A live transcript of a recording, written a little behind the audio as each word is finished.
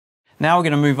Now we're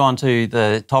going to move on to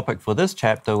the topic for this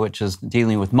chapter, which is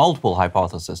dealing with multiple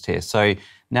hypothesis tests. So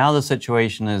now the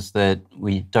situation is that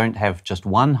we don't have just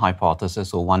one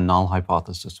hypothesis or one null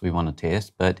hypothesis we want to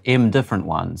test, but m different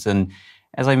ones. And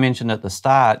as I mentioned at the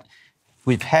start,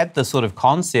 we've had this sort of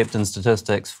concept in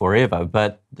statistics forever,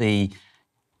 but the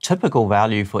typical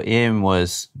value for m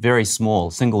was very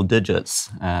small, single digits,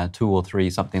 2 or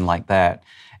 3, something like that.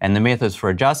 And the methods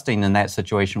for adjusting in that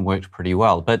situation worked pretty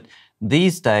well. But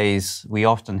these days, we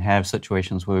often have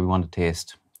situations where we want to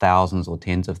test thousands or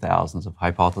tens of thousands of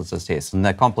hypothesis tests, and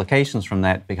the complications from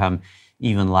that become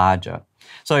even larger.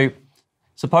 So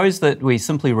suppose that we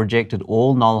simply rejected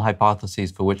all null hypotheses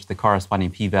for which the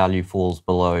corresponding p-value falls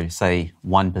below, say,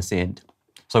 1%.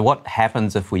 So what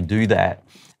happens if we do that?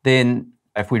 Then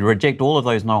if we reject all of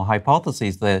those null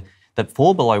hypotheses that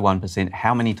fall below 1%,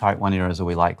 how many type 1 errors are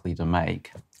we likely to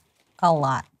make? A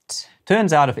lot.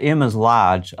 Turns out if m is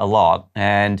large, a lot.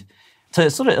 And to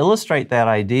sort of illustrate that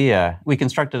idea, we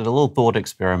constructed a little thought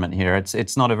experiment here.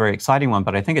 It's not a very exciting one,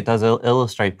 but I think it does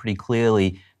illustrate pretty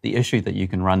clearly the issue that you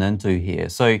can run into here.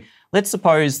 So let's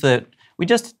suppose that we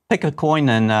just pick a coin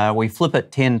and we flip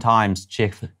it 10 times to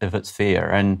check if it's fair.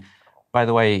 And by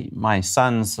the way, my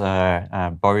sons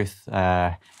both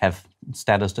have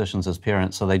statisticians as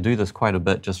parents, so they do this quite a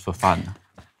bit just for fun.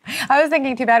 I was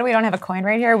thinking, too bad we don't have a coin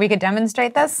right here. We could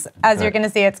demonstrate this. As you're going to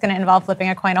see, it's going to involve flipping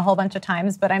a coin a whole bunch of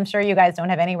times, but I'm sure you guys don't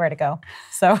have anywhere to go.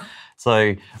 So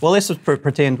well, let's just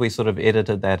pretend we sort of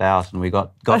edited that out and we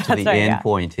got to the end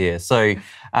point here. So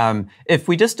if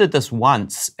we just did this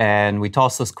once and we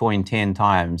toss this coin 10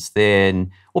 times,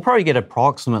 then we'll probably get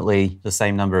approximately the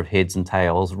same number of heads and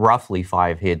tails, roughly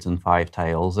 5 heads and 5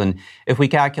 tails. And if we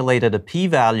calculated a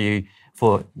p-value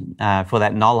for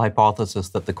that null hypothesis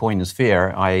that the coin is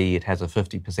fair, i.e. it has a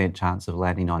 50% chance of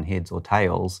landing on heads or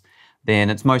tails,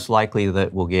 then it's most likely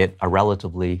that we'll get a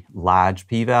relatively large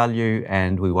p-value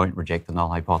and we won't reject the null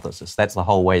hypothesis. That's the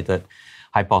whole way that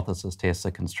hypothesis tests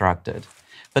are constructed.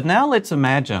 But now let's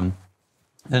imagine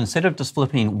that instead of just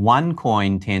flipping one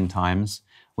coin 10 times,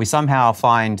 we somehow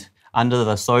find under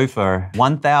the sofa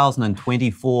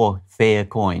 1,024 fair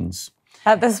coins.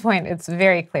 At this point, it's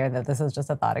very clear that this is just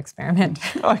a thought experiment.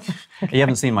 You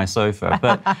haven't seen my sofa.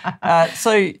 But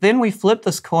so then we flip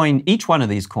this coin, each one of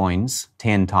these coins,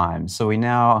 10 times. So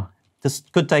this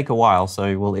could take a while,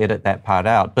 so we'll edit that part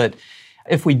out. But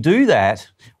if we do that,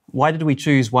 why did we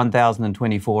choose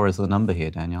 1,024 as the number here,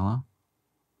 Daniela?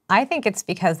 I think it's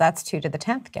because that's 2 to the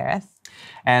 10th, Gareth.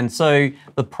 And so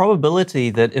the probability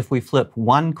that if we flip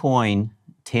one coin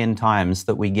 10 times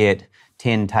that we get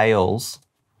 10 tails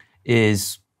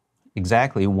is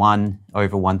exactly 1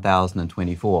 over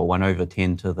 1,024, 1 over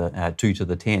 10 to the 2 to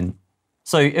the 10.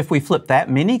 So if we flip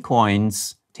that many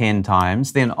coins 10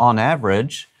 times, then on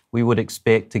average, we would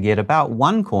expect to get about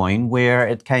one coin where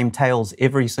it came tails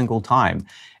every single time.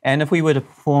 And if we were to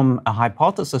perform a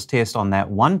hypothesis test on that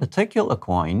one particular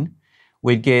coin,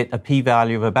 we'd get a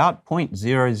p-value of about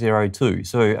 0.002,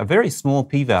 so a very small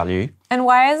p-value. And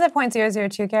why is it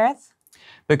 0.002, Gareth?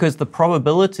 Because the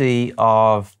probability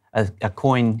of a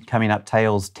coin coming up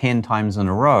tails 10 times in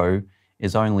a row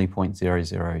is only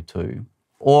 0.002.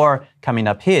 Or coming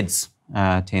up heads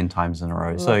 10 times in a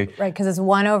row. So right, because it's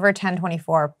 1 over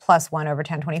 1024 plus 1 over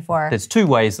 1024. There's 2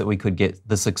 ways that we could get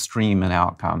this extreme an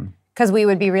outcome. Because we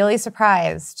would be really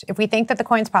surprised. If we think that the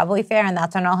coin's probably fair and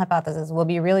that's our null hypothesis, we'll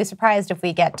be really surprised if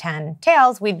we get 10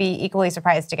 tails. We'd be equally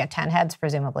surprised to get 10 heads,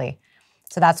 presumably.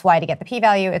 So that's why to get the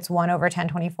p-value, it's 1 over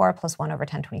 1024 plus 1 over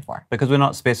 1024. Because we're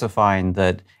not specifying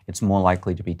that it's more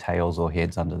likely to be tails or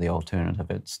heads under the alternative.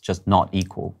 It's just not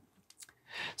equal.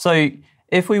 So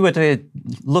if we were to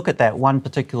look at that one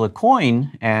particular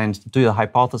coin and do the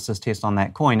hypothesis test on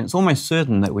that coin, it's almost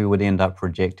certain that we would end up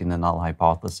rejecting the null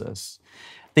hypothesis.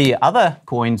 The other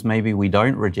coins maybe we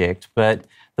don't reject, but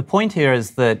the point here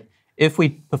is that if we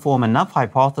perform enough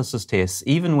hypothesis tests,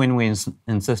 even when we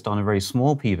insist on a very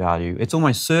small p-value, it's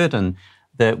almost certain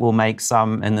that we'll make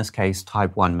some, in this case,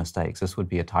 type 1 mistakes. This would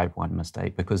be a type 1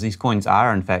 mistake because these coins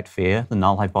are in fact fair. The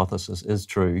null hypothesis is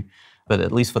true, but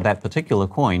at least for that particular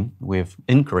coin, we've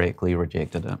incorrectly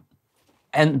rejected it.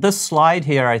 And this slide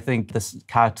here, I think, this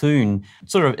cartoon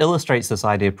sort of illustrates this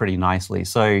idea pretty nicely.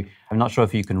 So I'm not sure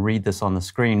if you can read this on the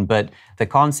screen, but the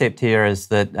concept here is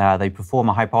that they perform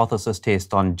a hypothesis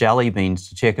test on jelly beans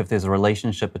to check if there's a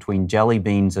relationship between jelly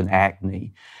beans and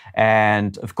acne.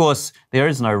 And of course, there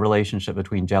is no relationship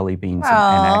between jelly beans and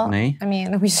acne. I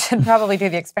mean, we should probably do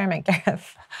the experiment,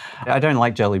 Gareth. I don't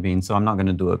like jelly beans, so I'm not going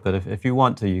to do it. But if you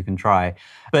want to, you can try.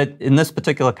 But in this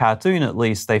particular cartoon, at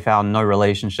least, they found no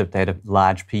relationship. They had a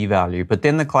large p-value. But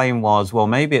then the claim was, well,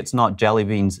 maybe it's not jelly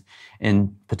beans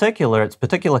In particular, it's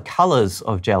particular colors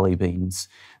of jelly beans.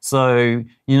 So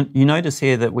you notice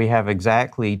here that we have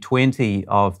exactly 20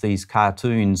 of these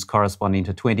cartoons corresponding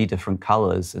to 20 different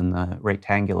colors in the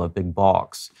rectangular big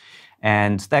box.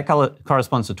 And that color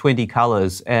corresponds to 20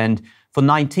 colors. And for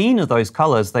 19 of those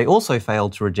colors, they also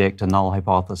failed to reject a null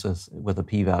hypothesis with a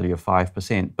p-value of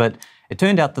 5%. But it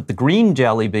turned out that the green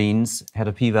jelly beans had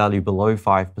a p-value below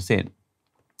 5%.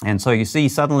 And so you see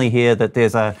suddenly here that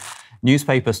there's a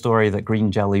newspaper story that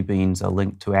green jelly beans are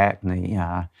linked to acne.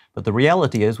 But the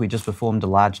reality is we just performed a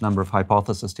large number of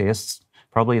hypothesis tests.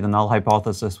 Probably the null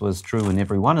hypothesis was true in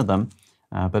every one of them.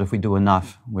 But if we do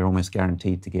enough, we're almost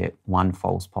guaranteed to get one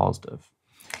false positive.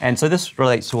 And so this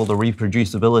relates to all the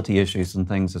reproducibility issues and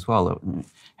things as well that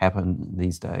happen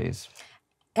these days.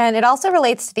 And it also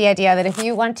relates to the idea that if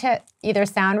you want to either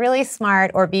sound really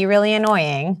smart or be really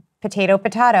annoying, potato,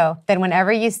 potato, then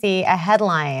whenever you see a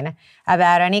headline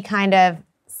about any kind of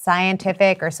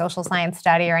scientific or social science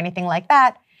study or anything like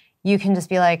that, you can just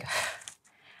be like,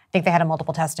 I think they had a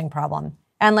multiple testing problem.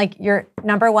 And like,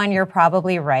 number one, you're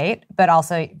probably right, but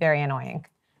also very annoying.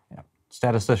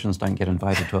 Statisticians don't get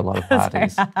invited to a lot of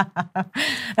parties.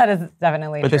 That is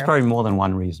definitely true. But there's probably more than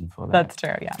one reason for that. That's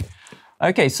true, yeah.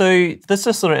 Okay, so this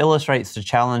just sort of illustrates the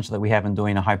challenge that we have in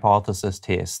doing a hypothesis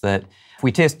test, that if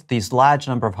we test these large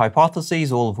number of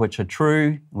hypotheses, all of which are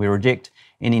true, we reject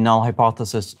any null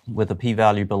hypothesis with a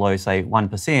p-value below, say,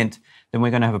 1%, then we're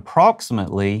going to have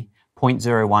approximately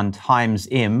 0.01 times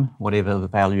m, whatever the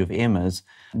value of m is,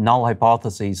 null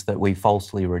hypotheses that we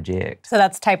falsely reject. So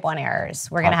that's type 1 errors.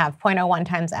 We're going to have 0.01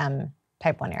 times m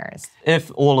type 1 errors.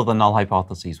 If all of the null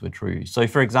hypotheses were true. So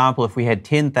for example, if we had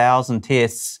 10,000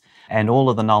 tests and all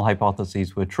of the null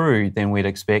hypotheses were true, then we'd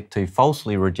expect to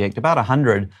falsely reject about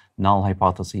 100 null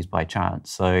hypotheses by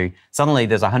chance. So suddenly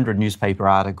there's 100 newspaper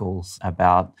articles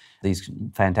about these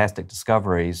fantastic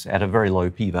discoveries at a very low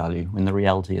p-value, when the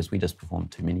reality is we just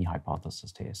performed too many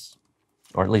hypothesis tests,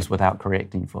 or at least without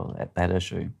correcting for that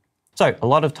issue. So a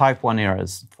lot of type 1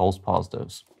 errors, false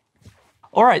positives.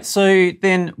 All right, so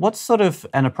then what's sort of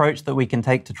an approach that we can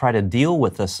take to try to deal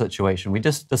with this situation? We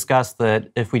just discussed that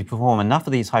if we perform enough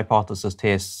of these hypothesis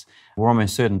tests, we're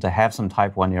almost certain to have some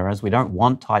type 1 errors. We don't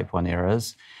want type 1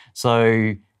 errors.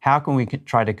 So how can we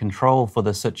try to control for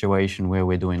the situation where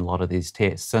we're doing a lot of these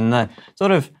tests? And the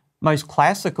sort of most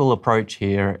classical approach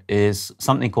here is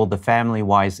something called the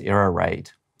family-wise error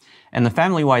rate. And the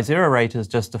family-wise error rate is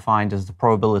just defined as the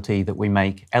probability that we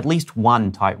make at least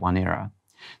one type 1 error.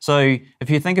 So if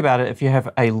you think about it, if you have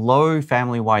a low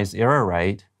family-wise error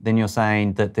rate, then you're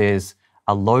saying that there's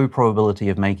a low probability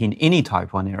of making any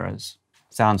type 1 errors.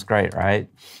 Sounds great, right?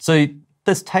 So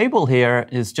this table here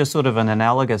is just sort of an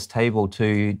analogous table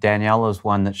to Daniela's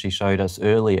one that she showed us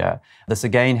earlier. This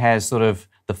again has sort of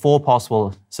the 4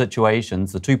 possible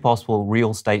situations, the 2 possible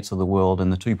real states of the world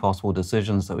and the 2 possible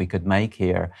decisions that we could make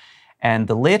here. And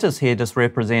the letters here just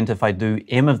represent, if I do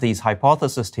m of these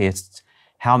hypothesis tests,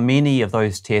 how many of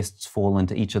those tests fall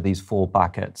into each of these 4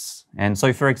 buckets. And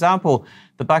so, for example,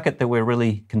 the bucket that we're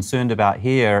really concerned about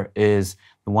here is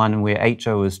the one where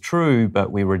HO is true,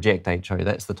 but we reject HO.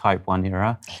 That's the type 1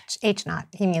 error. H naught.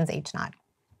 He means H naught.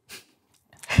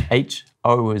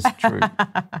 HO is true.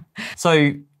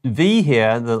 So V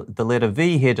here, the letter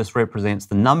V here just represents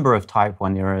the number of type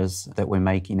 1 errors that we're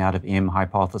making out of M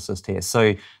hypothesis tests.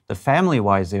 So the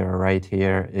family-wise error rate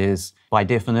here is, by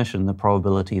definition, the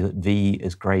probability that V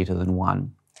is greater than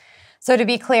 1. So to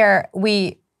be clear,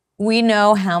 we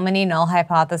know how many null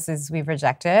hypotheses we've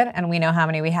rejected, and we know how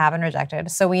many we haven't rejected.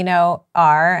 So we know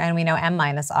R, and we know M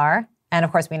minus R. And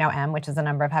of course, we know M, which is the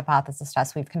number of hypothesis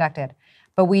tests we've conducted.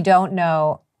 But we don't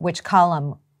know which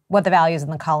column, what the values in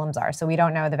the columns are. So we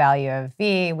don't know the value of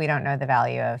V, we don't know the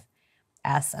value of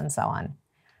S, and so on.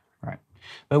 Right.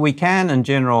 But we can, in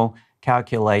general,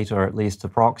 calculate or at least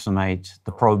approximate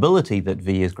the probability that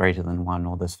V is greater than 1,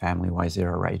 or this family-wise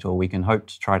error rate, or we can hope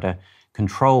to try to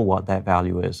control what that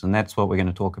value is. And that's what we're going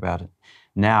to talk about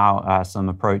now, some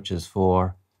approaches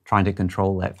for trying to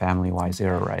control that family-wise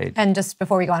error rate. And just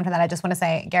before we go on from that, I just want to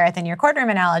say, Gareth, in your courtroom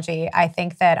analogy, I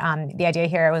think that the idea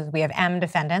here was we have M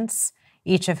defendants,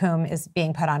 each of whom is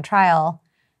being put on trial,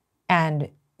 and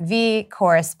V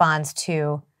corresponds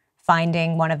to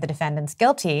finding one of the defendants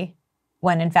guilty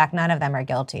when in fact none of them are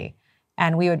guilty.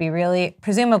 And we would be really,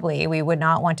 presumably, we would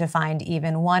not want to find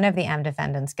even one of the M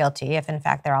defendants guilty if in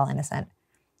fact they're all innocent.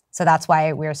 So that's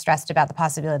why we're stressed about the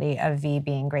possibility of V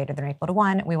being greater than or equal to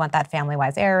 1. We want that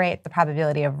family-wise error rate, the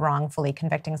probability of wrongfully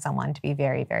convicting someone to be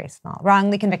very, very small.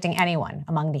 Wrongly convicting anyone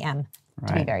among the M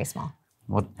to be very small.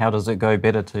 How does it go?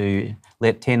 Better to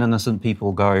let 10 innocent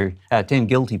people go, 10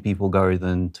 guilty people go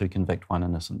than to convict 1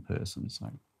 innocent person.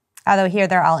 So Although here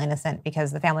they're all innocent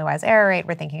because the family-wise error rate,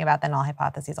 we're thinking about the null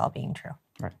hypotheses all being true.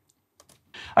 Right.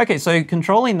 Okay, so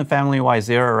controlling the family-wise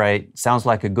error rate sounds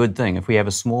like a good thing. If we have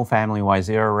a small family-wise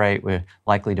error rate, we're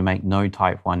likely to make no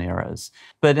type 1 errors.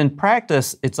 But in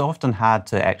practice, it's often hard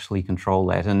to actually control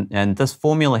that. And this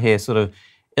formula here sort of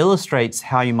illustrates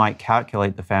how you might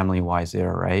calculate the family-wise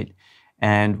error rate.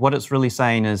 And what it's really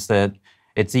saying is that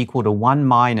it's equal to 1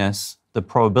 minus the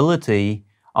probability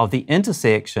of the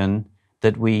intersection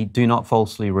that we do not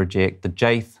falsely reject the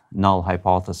jth null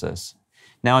hypothesis.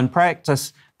 Now, in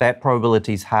practice, that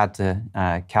probability is hard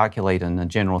to calculate in a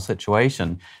general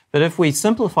situation. But if we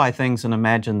simplify things and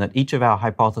imagine that each of our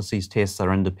hypotheses tests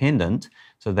are independent,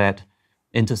 so that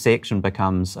intersection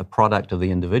becomes a product of the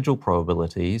individual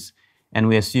probabilities, and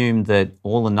we assume that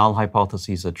all the null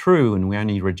hypotheses are true and we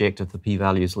only reject if the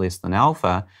p-value is less than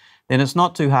alpha, then it's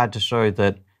not too hard to show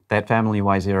that that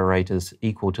family-wise error rate is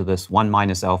equal to this 1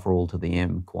 minus alpha all to the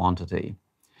m quantity.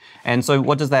 And so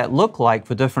what does that look like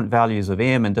for different values of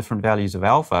m and different values of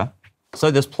alpha?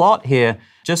 So this plot here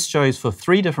just shows for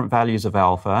 3 different values of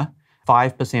alpha,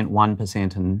 5%,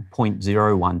 1%, and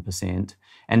 0.01%,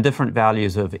 and different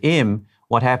values of m,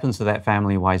 what happens to that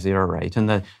family-wise error rate. And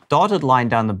the dotted line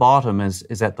down the bottom is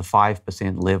at the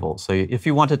 5% level. So if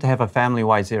you wanted to have a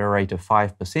family-wise error rate of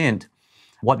 5%,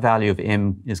 what value of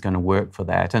m is going to work for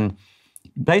that? And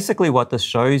basically what this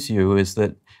shows you is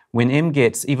that when m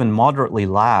gets even moderately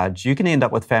large, you can end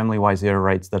up with family-wise error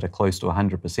rates that are close to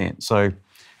 100%. So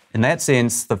in that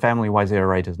sense, the family-wise error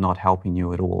rate is not helping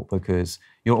you at all because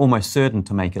you're almost certain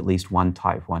to make at least one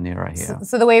type 1 error here.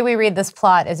 So the way we read this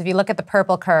plot is if you look at the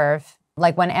purple curve,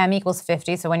 like when m equals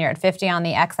 50, so when you're at 50 on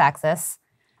the x-axis,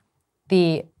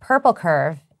 the purple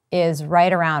curve is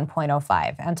right around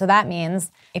 0.05. And so that means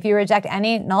if you reject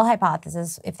any null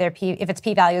hypothesis, if its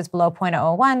p-value is below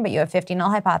 0.001, but you have 50 null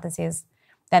hypotheses,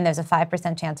 then there's a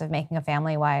 5% chance of making a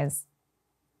family-wise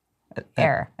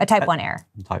error, a type 1 error.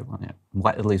 Type 1, yeah.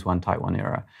 At least one type 1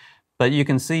 error. But you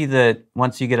can see that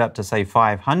once you get up to, say,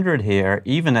 500 here,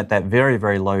 even at that very,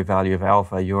 very low value of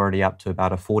alpha, you're already up to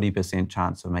about a 40%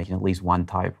 chance of making at least one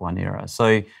type 1 error.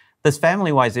 So this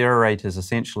family-wise error rate is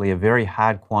essentially a very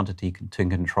hard quantity to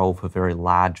control for very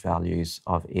large values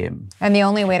of m. And the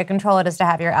only way to control it is to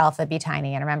have your alpha be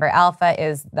tiny. And remember, alpha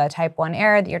is the type 1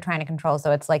 error that you're trying to control,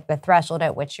 so it's like the threshold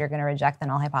at which you're going to reject the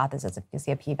null hypothesis if you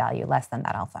see a p-value less than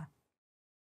that alpha.